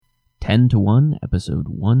10 to 1, episode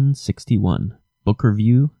 161. Book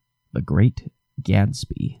review, The Great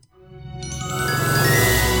Gatsby.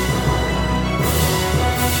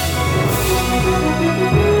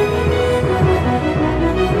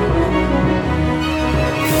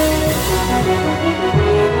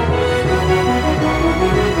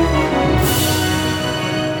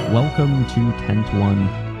 Welcome to 10 to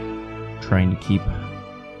 1, trying to keep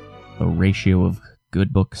the ratio of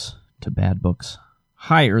good books to bad books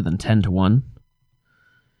higher than 10 to 1.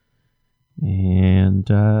 And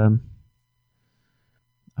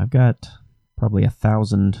I've got probably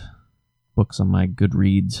 1,000 books on my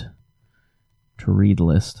Goodreads to read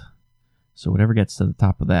list. So whatever gets to the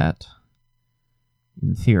top of that,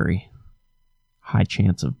 in theory, high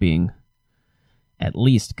chance of being at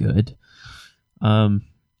least good.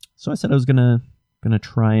 So I said I was gonna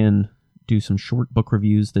try and do some short book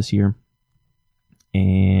reviews this year,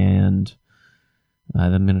 and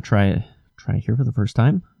I'm gonna try it here for the first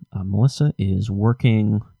time. Melissa is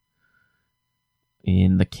working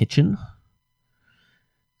in the kitchen,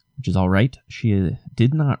 which is all right. She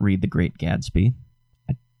did not read The Great Gatsby.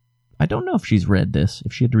 I don't know if she's read this.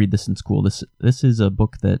 If she had to read this in school, this is a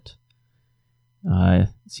book that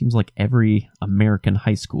seems like every American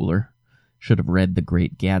high schooler should have read The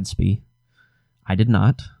Great Gatsby. I did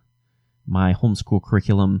not. My homeschool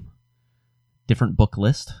curriculum, different book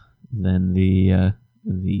list than the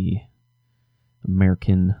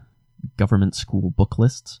American government school book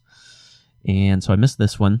lists. And so I missed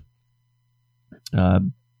this one.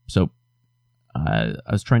 So I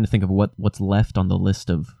was trying to think of what's left on the list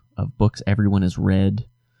of books everyone has read,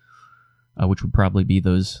 which would probably be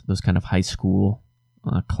those kind of high school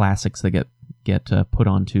classics that get put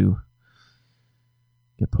onto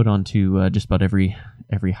just about every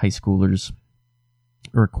high schooler's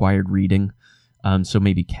required reading. So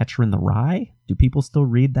maybe Catcher in the Rye. Do people still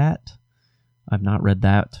read that? I've not read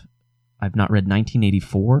that. I've not read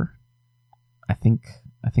 1984. I think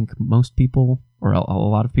most people, or a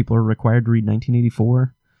lot of people, are required to read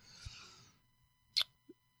 1984.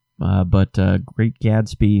 But Great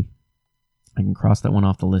Gatsby, I can cross that one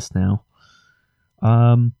off the list now.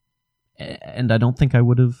 And I don't think I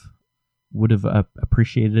would have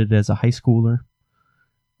appreciated it as a high schooler.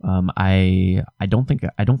 I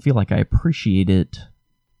don't feel like I appreciate it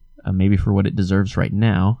maybe for what it deserves right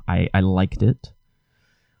now. I liked it.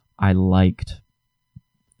 I liked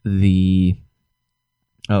the...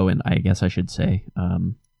 Oh, and I guess I should say,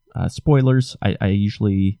 spoilers. I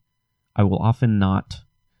will often not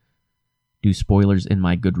do spoilers in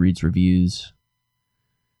my Goodreads reviews.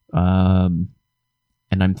 And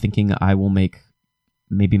I'm thinking I will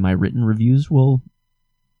maybe my written reviews will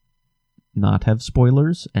not have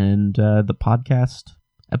spoilers, and the podcast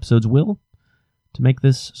episodes will, to make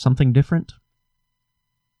this something different.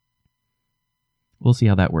 We'll see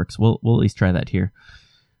how that works. We'll at least try that here.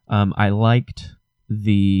 I liked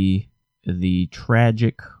the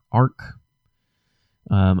tragic arc.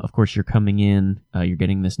 Of course, you're coming in, you're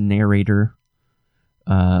getting this narrator,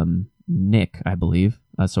 Nick, I believe.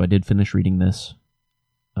 So I did finish reading this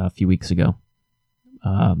a few weeks ago.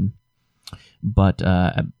 But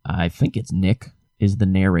I think it's Nick is the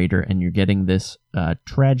narrator, and you're getting this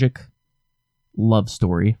tragic love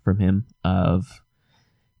story from him of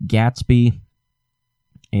Gatsby,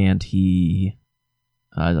 and he,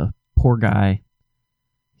 the poor guy,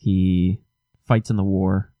 he fights in the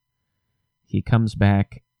war, he comes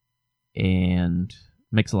back and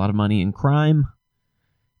makes a lot of money in crime,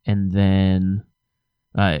 and then,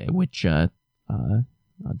 which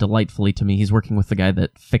delightfully to me, he's working with the guy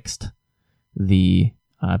that fixed the,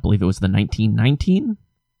 I believe it was the 1919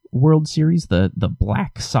 World Series, the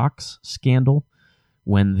Black Sox scandal,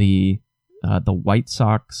 when the White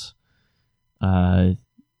Sox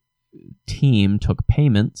team took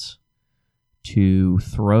payments to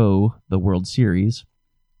throw the World Series,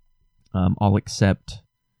 all except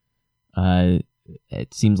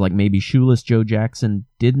it seems like maybe Shoeless Joe Jackson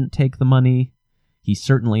didn't take the money. He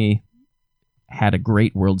certainly had a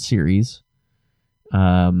great World Series,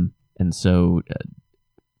 and so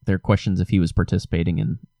there are questions if he was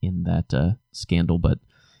participating in that scandal. But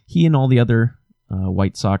he and all the other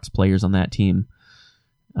White Sox players on that team,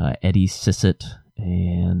 Eddie Sissett,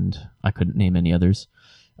 and I couldn't name any others,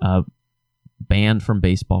 banned from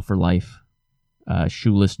baseball for life.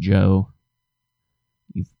 Shoeless Joe,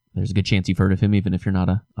 there's a good chance you've heard of him, even if you're not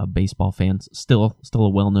a baseball fan. Still a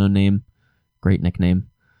well-known name, great nickname,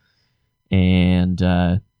 and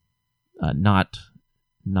not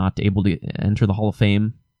able to enter the Hall of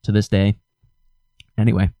Fame to this day.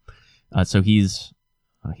 Anyway, so he's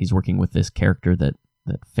working with this character that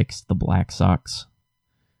fixed the Black Sox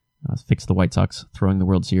fix the White Sox throwing the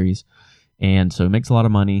World Series. And so he makes a lot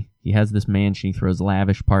of money. He has this mansion. He throws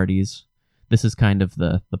lavish parties. This is kind of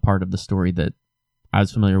the part of the story that I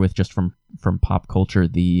was familiar with just from pop culture.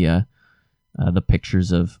 The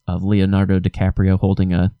pictures of Leonardo DiCaprio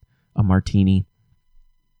holding a martini.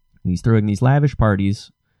 And he's throwing these lavish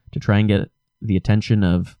parties to try and get the attention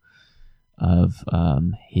of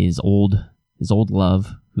his old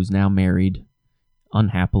love, who's now married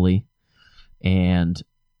unhappily, and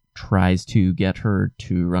tries to get her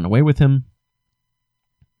to run away with him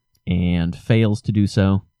and fails to do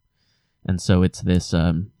so. And so it's this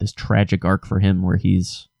tragic arc for him where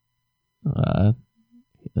he's the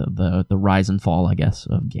rise and fall, I guess,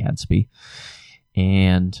 of Gadsby.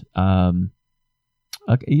 And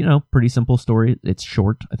pretty simple story. It's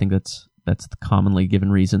short. I think that's the commonly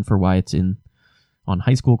given reason for why it's on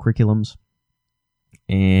high school curriculums.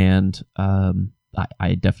 And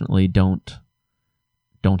I definitely don't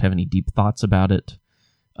have any deep thoughts about it.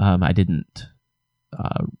 I didn't,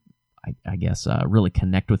 I guess, really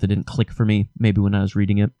connect with it. It didn't click for me maybe when I was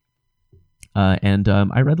reading it. And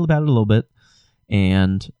I read about it a little bit,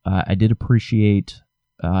 and I did appreciate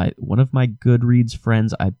one of my Goodreads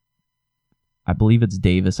friends. I believe it's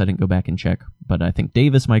Davis. I didn't go back and check, but I think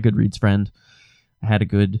Davis, my Goodreads friend, had a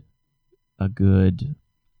good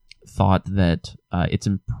thought that it's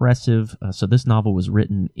impressive. So this novel was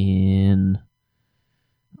written in...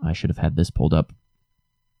 I should have had this pulled up.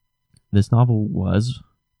 This novel was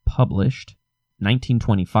published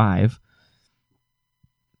 1925.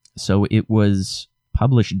 So it was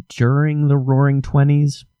published during the Roaring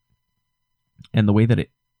Twenties. And the way that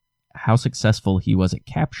how successful he was at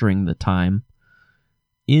capturing the time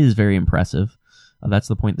is very impressive. That's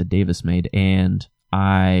the point that Davis made. And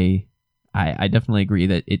I definitely agree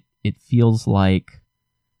that it feels like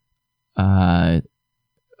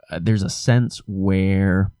there's a sense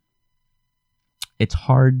where it's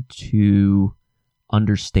hard to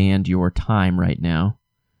understand your time right now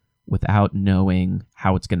without knowing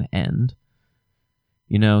how it's going to end.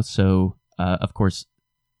 So of course,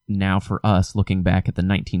 now for us, looking back at the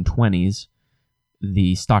 1920s,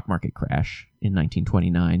 the stock market crash in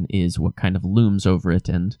 1929 is what kind of looms over it,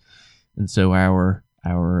 and so our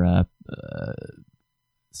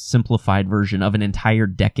simplified version of an entire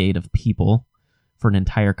decade of people for an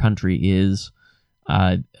entire country is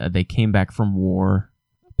they came back from war.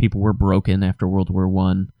 People were broken after World War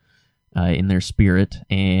I in their spirit,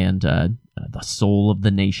 and the soul of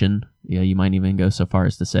the nation. Yeah, you might even go so far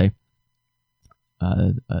as to say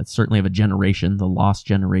certainly of a generation, the lost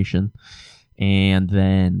generation. And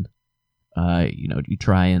then you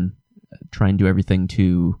try and do everything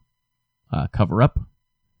to cover up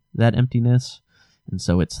that emptiness. And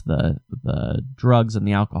so it's the drugs and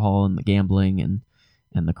the alcohol and the gambling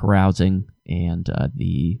and the carousing and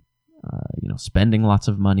the spending lots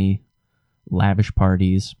of money, lavish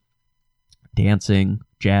parties, dancing,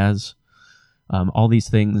 jazz, all these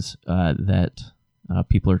things that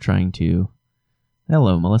people are trying to...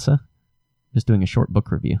 Hello, Melissa. Just doing a short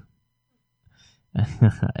book review.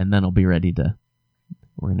 And then I'll be ready to...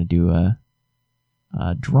 We're going to do a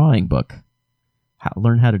drawing book.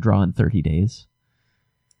 Learn how to draw in 30 days.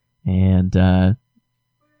 And... oh,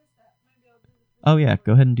 yeah.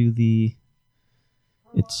 Go ahead and do the...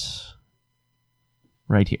 It's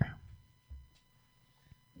right here.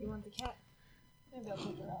 You want the cat? Maybe I'll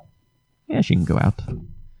take her out. Yeah, she can go out.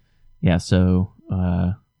 Yeah, so...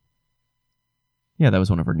 yeah, that was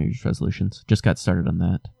one of our New Year's resolutions. Just got started on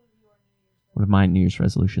that. One of my New Year's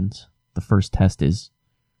resolutions. The first test is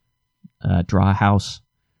draw a house,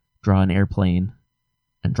 draw an airplane,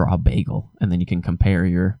 and draw a bagel. And then you can compare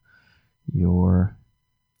your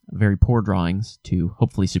very poor drawings to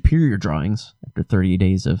hopefully superior drawings after 30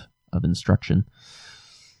 days of instruction.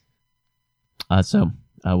 So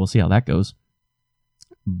we'll see how that goes.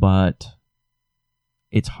 But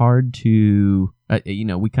it's hard to...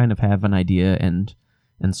 we kind of have an idea, and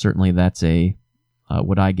certainly that's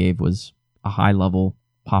what I gave was a high level,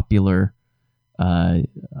 popular.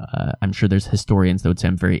 I'm sure there's historians that would say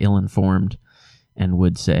I'm very ill informed, and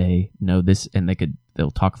would say no, this, and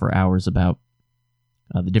they'll talk for hours about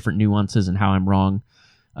the different nuances and how I'm wrong.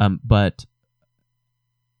 But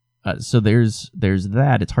so there's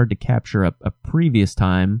that. It's hard to capture a previous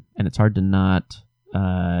time, and it's hard to not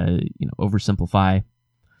oversimplify,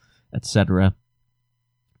 etc.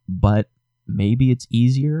 But maybe it's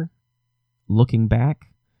easier looking back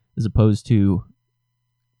as opposed to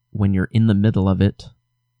when you're in the middle of it.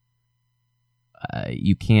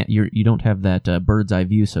 You don't have that bird's eye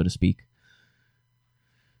view, so to speak,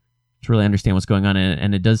 to really understand what's going on.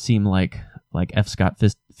 And it does seem like F. Scott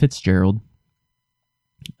Fitzgerald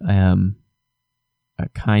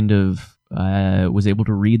kind of was able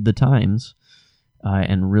to read the times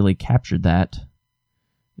and really captured that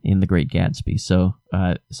in The Great Gatsby. So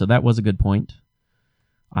that was a good point,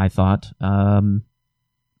 I thought.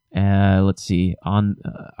 Let's see. On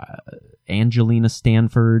Angelina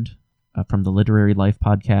Stanford from the Literary Life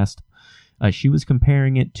podcast, she was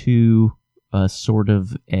comparing it to sort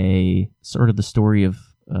of the story of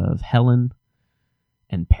Helen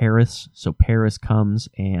and Paris. So Paris comes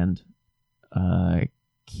and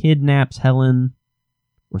kidnaps Helen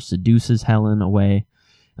or seduces Helen away,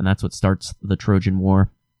 and that's what starts the Trojan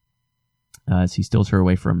War, as he steals her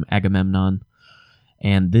away from Agamemnon.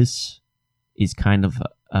 And this is kind of,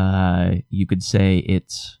 you could say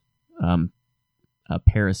it's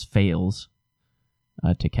Paris fails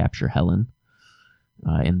to capture Helen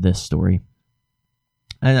in this story,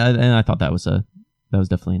 and I thought that was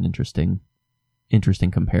definitely an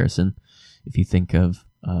interesting comparison. If you think of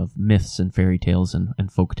myths and fairy tales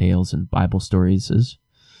and folk tales and Bible stories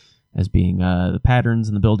as being the patterns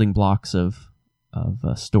and the building blocks of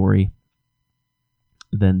a story,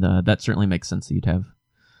 then that certainly makes sense that you'd have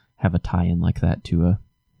a tie-in like that to a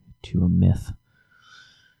myth.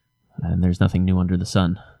 And there's nothing new under the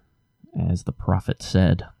sun, as the prophet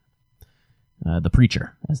said. The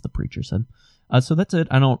preacher said. So that's it.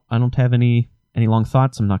 I don't have any long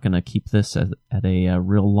thoughts. I'm not going to keep this at a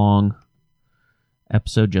real long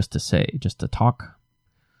episode just to talk.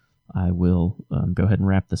 I will go ahead and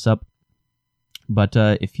wrap this up. But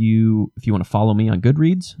if you want to follow me on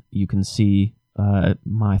Goodreads, you can see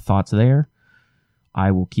my thoughts there.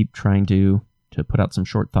 I will keep trying to put out some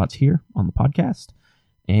short thoughts here on the podcast.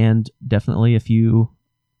 And definitely, if you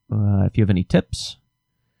have any tips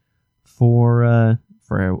for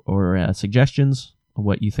suggestions on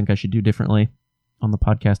what you think I should do differently on the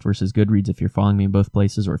podcast versus Goodreads, if you're following me in both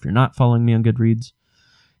places, or if you're not following me on Goodreads,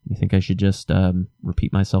 you think I should just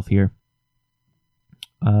repeat myself here,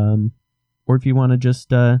 or if you want to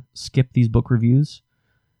just skip these book reviews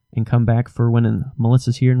and come back for when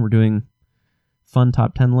Melissa's here and we're doing fun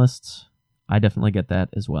top 10 lists, I definitely get that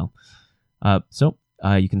as well. So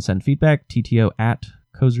you can send feedback.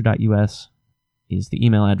 TTO@Kozer.us is the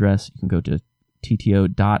email address. You can go to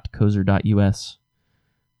TTO.Kozer.us.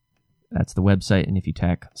 That's the website. And if you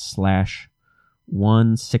tack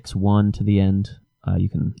 /161 to the end, you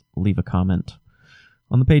can leave a comment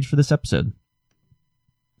on the page for this episode.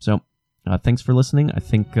 So thanks for listening. I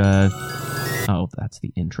think, that's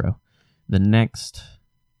the intro. The next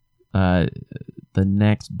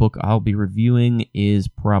book I'll be reviewing is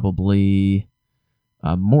probably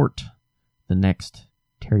Mort, the next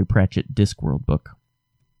Terry Pratchett Discworld book.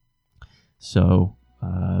 So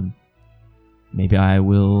maybe I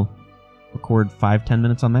will record 5-10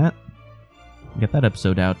 minutes on that and get that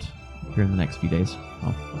episode out here in the next few days.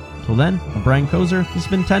 Well, until then, I'm Brian Kozer. This has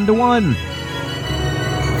been 10 to 1.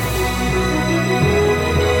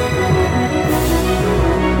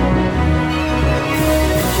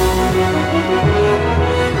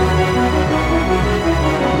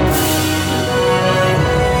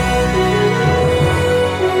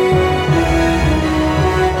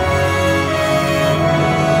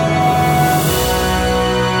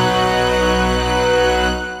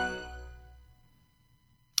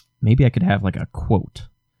 Maybe I could have like a quote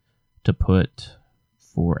to put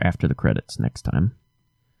for after the credits next time.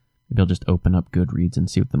 Maybe I'll just open up Goodreads and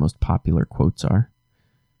see what the most popular quotes are.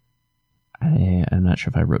 I'm not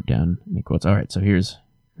sure if I wrote down any quotes. All right, so here's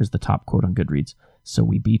the top quote on Goodreads. "So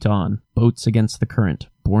we beat on, boats against the current,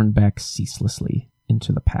 borne back ceaselessly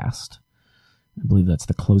into the past." I believe that's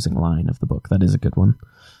the closing line of the book. That is a good one.